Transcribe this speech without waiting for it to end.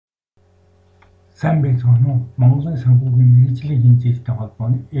Сайн байцгаана уу? Монголын санхүүгийн мэргэжлийн хэмжээтэй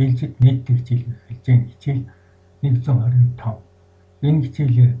холбооны ээлжид нийт тэгжэлэг хэлжээн хичээл 125. Энэ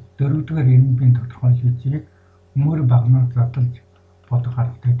хичээлээр 4-р ирмэбийн тодорхойлогчийг мөр багнаар задлаж бодох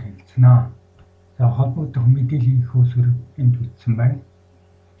аргатай танилцсанаа. За холбогдох мэдээллийн их усүрэг энд бичсэн байна.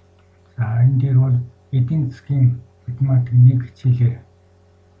 За энэ дээр бол эдийн засгийн математик 1 хичээлээр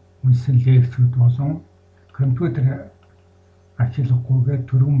үнсэн лекцүүд болон компьютер ашиглахгүйгээр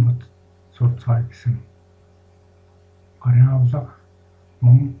төргөн бод сурцгаая гэсэн гарын авлага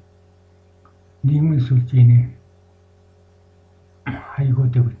мөн нийгмийн сүлжээний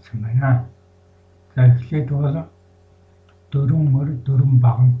хаягуудыг бичсэн байна. За эхлээд бол дөрвөн мөр дөрвөн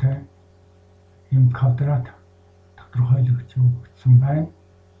багантай юм квадрат тодорхойлогчийг бичсэн байна.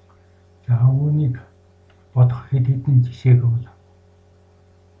 За үүнийг бодох хэд хэдэн жишээг бол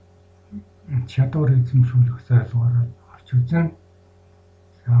чадвар эзэмшүүлэх зорилгоор авч үзнэ.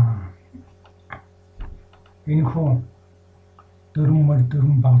 За энэхүү дөрвөн мөр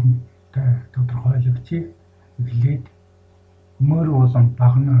дөрвөн багантай тодорхойлогчийг эхлээд мөр болон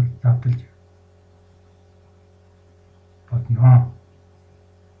багнаар задлаж бодно.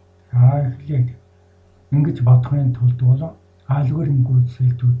 За эхлээд ингэж бодохын тулд бол алгоритм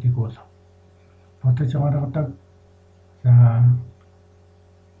гүйцэлтүүдийг бол бодож гаргадаг. За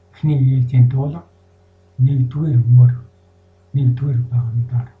эхний ээлжинд бол 1-р мөр 1-р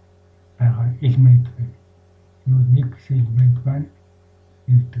баганаар байгаа элемент байна. Нэг гэсэн элемент байна.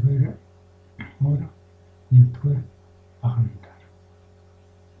 1-р мөр 1-р баганаар.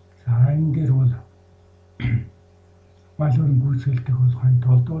 За энэ дээр бол алгоритм гүйцэлдэх болохын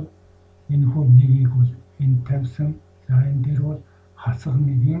тулд бол энэ хүн нэгийг бол энд тавьсан. За энэ дээр бол хасах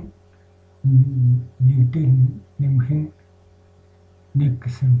нэгийн нэгдэл нэмэх нь 1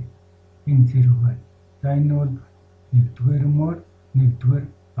 гэсэн энэ зэрэг байна. За энэ бол 1-р мөр 1-р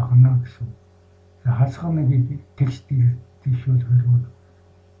багнаа гэсэн. За хасах нэгийг текст дэвшүүлэхээр бол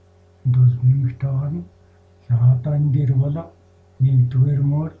энд бол нэмэгтэй байна. За одоо энэ дээр бол 1-р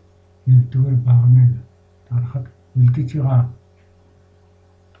мөр 1-р багныг дарахад үлдэж байгаа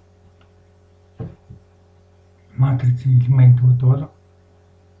матрицын элементүүд бол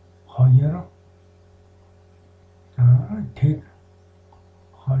 2 за тэг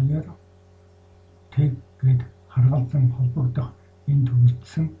 2 тэг гэд харгалзан холбогдох энд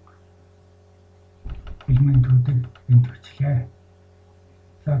үлдсэн элементүүдийг энд бичлээ.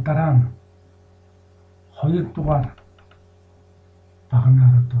 За дараа нь 2 дугаар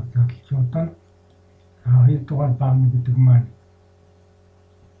багнаар одоо задлж удаа. За 2 дугаар багна гэдэг маань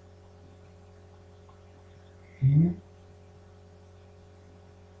энэ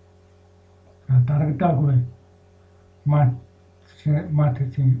дарагдаагүй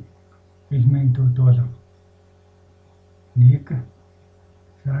матрицын элементүүд бол 1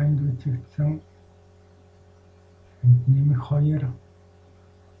 за энд үчигдсэн нэмэх 2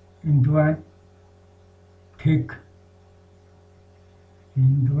 энд байна тэг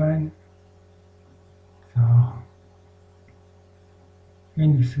энд байна. За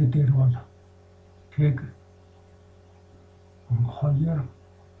энэ хэсэг дээр бол тэг 2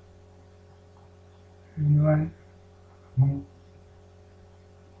 энэ байна мөн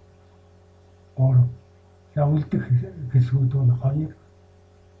 3. За үлдэх хэсгүүд бол 2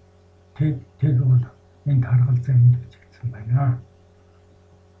 тэг бол энд харгалзан энд бичигдсэн байна.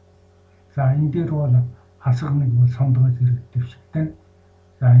 За энэ дээр бол хасах нэг бол сондгой зэрэг дэвшигдэн.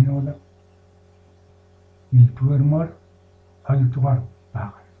 За энэ бол 1-р мөр 2-р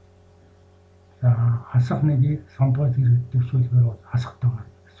баг. За хасах нэгийг сондгой зэрэг дэвшүүлэхээр бол хасахтай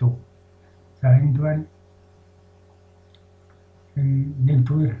байна гэсэн. За энд байна энэ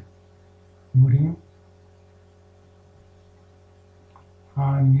 1-р мөрийн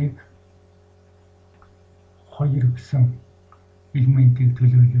А1 2 гэсэн элементийг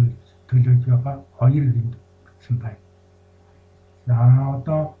төлөөлж байгаа 2 энд бичсэн байна. За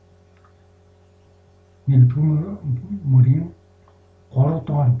одоо 1-р мөрийн 3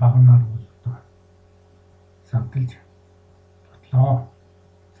 дугаар багнаар бол задлаж бодлоо.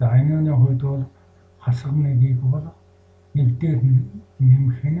 За энэний хувьд бол хасах нэгийг бол 1 дээр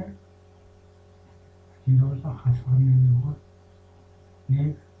нэмэх нь энэ бол хасах нэгийг бол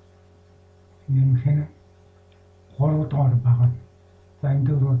 1 нэмэх нь 3 дугаар багна. За энэ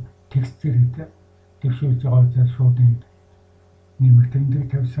дээр бол текст зэрэг дэвшүүлж байгаа учраас шууд энд нэмэх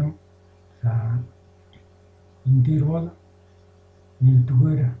тэмдэг тавьсан. За энэ дээр бол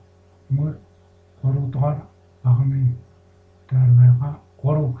 1-р мөр 3 дугаар багны дээр байгаа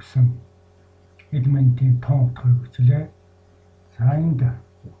 3 гэсэн элементийн тон утгыг бичлээ. За энд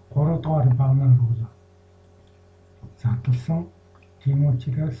 3 дугаар багнаар бол задлсан. Тийм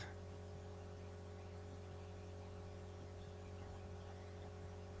учраас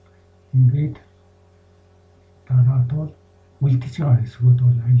ингээд дараад бол үлдэж байгаа хэсгүүд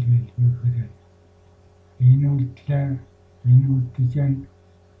бол аль вэ гэхээр энэ үлдлээ, энэ үлдэж байна,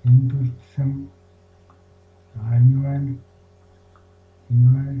 энд үлдсэн, энэ байна, энэ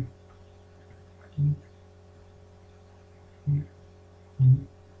байна,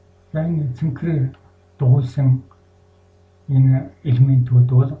 энэ цэнхрээр дуулсан энэ элементүүд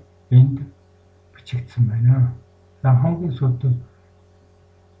бол энд бичигдсэн байна. За хамгийн сүүлд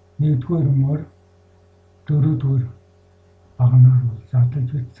нэгдүгээр мөр, дөрөвдүгээр багнаар бол задлаж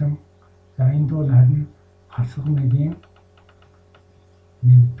бичсэн. За энд бол харин хасах нэгийн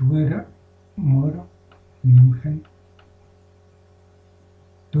нэгдүгээр мөр нэмэх нь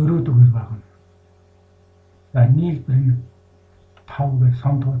дөрөвдүгээр багна. За нийлбэр нь 5 гэж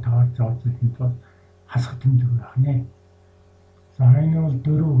сондгоотойгоор зааж хэлэхэд бол хасах тэмдэг байх нэ. За энэ бол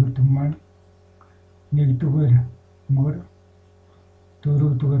 4 гэдэг маань нэгдүгээр мөр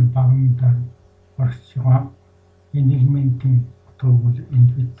дөрөвдүгээр багнаар орж байгаа энэ элементийн утгыг бол энд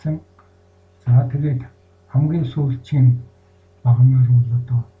бичсэн. За тэгээд хамгийн сүүлчийн багнаар бол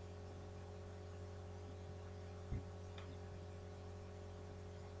одоо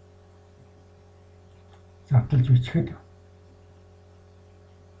задлаж бичихэд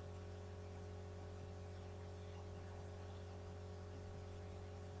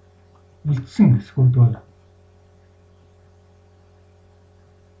үлдсэн хэсгүүд бол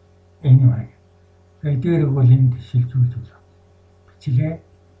энэ байна. Эдгээр бол энд шилжүүлж бичлээ.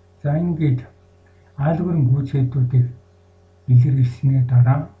 За ингээд аалгын гүйцэтгүүдийг илэрхийлснээр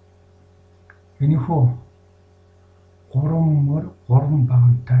дараа энэхүү 3 мөр 3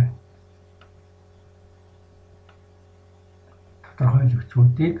 багантай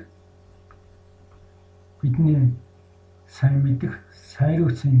тодорхойлогчдыг бидний сайн мэдэх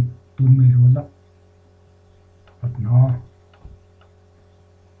сайруулсан дүрмээр бол бодно.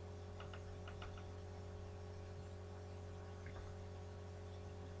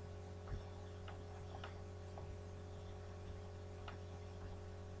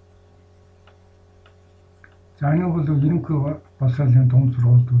 За энэ бол ерөнхий боловсролын дунд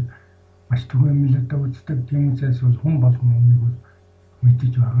сургуульд маш түгээмэл үздэг. Тийм учраас бол хүн болгон үнийг бол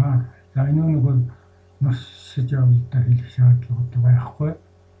мэдэж байгаа. За энэ нэг бол нуршиж явуулдаа хэлэх шаардлага байхгүй.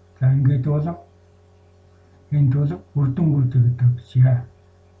 За ингээд бол энд бол үрдэнгүүд гэдэг бичээ.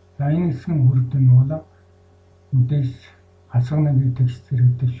 За энэ хэсгийн үрдэн бол мэдээж хасах нэгийг текст зэрэг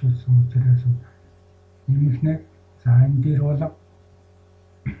дэвшүүлсэн учраас нэмэх нэг. За энэ дээр бол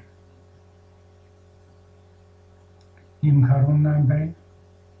нэмэх 18 байна.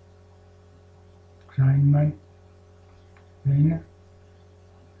 За энэ маань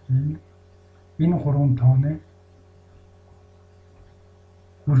энэ 3 тооны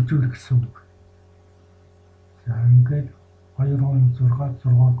үржүүлэх гэсэн үг. За ингээд 2 6 6-г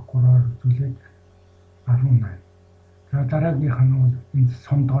 3-аар үржүүлээд 18. За дараагийнх нь бол энэ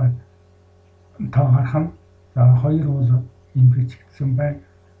сондгой тоо гарах нь. За 2 бол энэ бичигдсэн байна.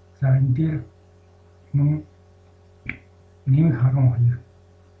 За энэ дээр мөн нэмэх 12.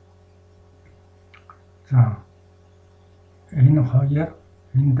 За энэ 2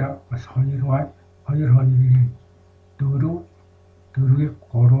 энд бас 2 байна. 2 2-ийн 4 4-ийг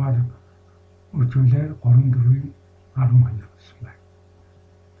 3-аар үржүүлээд 3 4-ийн 12 болсон байна.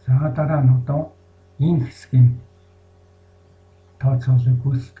 За дараа нь одоо энэ хэсгийн тооцоолыг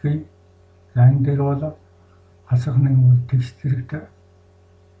гүйцэтгэе. За энэ дээр бол хасах нэг бол текст зэрэгтэй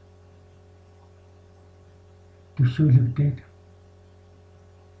дэвшүүлэгдээд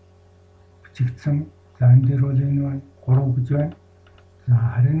бичигдсэн. За энэ дээр бол энэ байна 3 гэж байна. За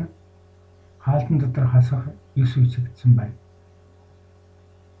харин хаалтан дотор хасах 9 бичигдсэн байна.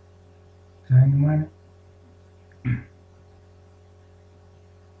 За энэ маань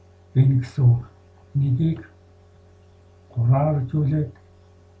энэ гэсэн үг. Нэгийг 3-аар үржүүлээд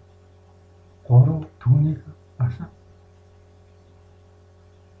 3 түүнийг бас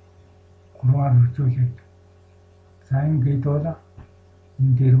 3-аар үржүүлээд за ингээд бол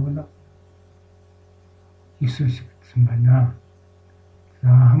энэ дээр бол 9 шигдсэн байна. За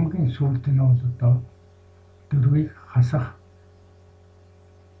хамгийн сүүлд нь бол одоо 4-ийг хасах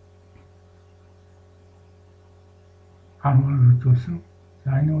 10-аар үржүүлсэн.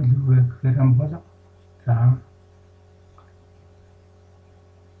 За энэ бол юу вэ гэхээр юм бол за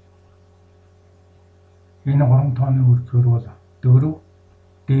энэ 3 тооны үржүүр бол 4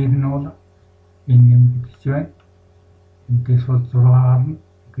 дээр нь бол энэ нэмэгдэж байна. Эндээс бол 6-аар нь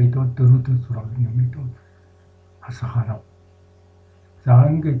гээд бол 4-өөс 6-ыг нэмээд бол хасах 10. За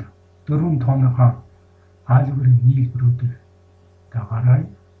ингээд 4 тооныхоо аалгын нийлбэрүүдийг дагараа.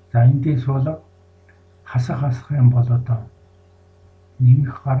 За эндээс бол хасах юм бол одоо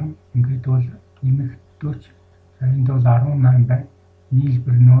нэмэх гарна. Ингээд бол нэмэх 40. За энд бол 18 байна.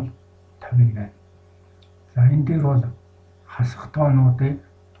 Нийлбэр нь бол 58. За энэ дээр бол хасах тоонуудыг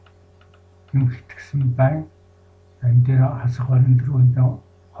нэмэгдсэн байна. Энэ дээр хасах 24-нд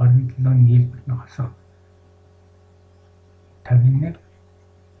 27 нийлбэр нь хасах 51.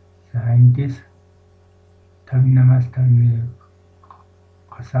 За эндээс 58-аас 51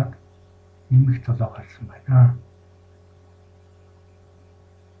 хасаад нэмэх 7 гарсан байна.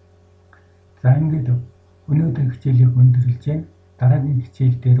 За ингээд өнөөдрийн хичээлийг өндөрлөж байна. Дараагийн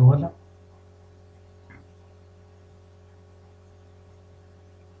хичээл дээр бол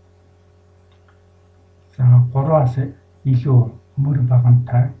за 3-аас илүү мөр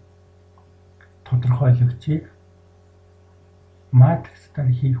багантай тодорхойлогчийг матриксээр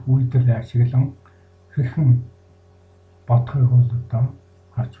хийх үйлдэл ашиглан хэрхэн бодохыг бол одоо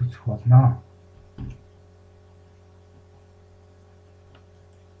харж үзэх болно.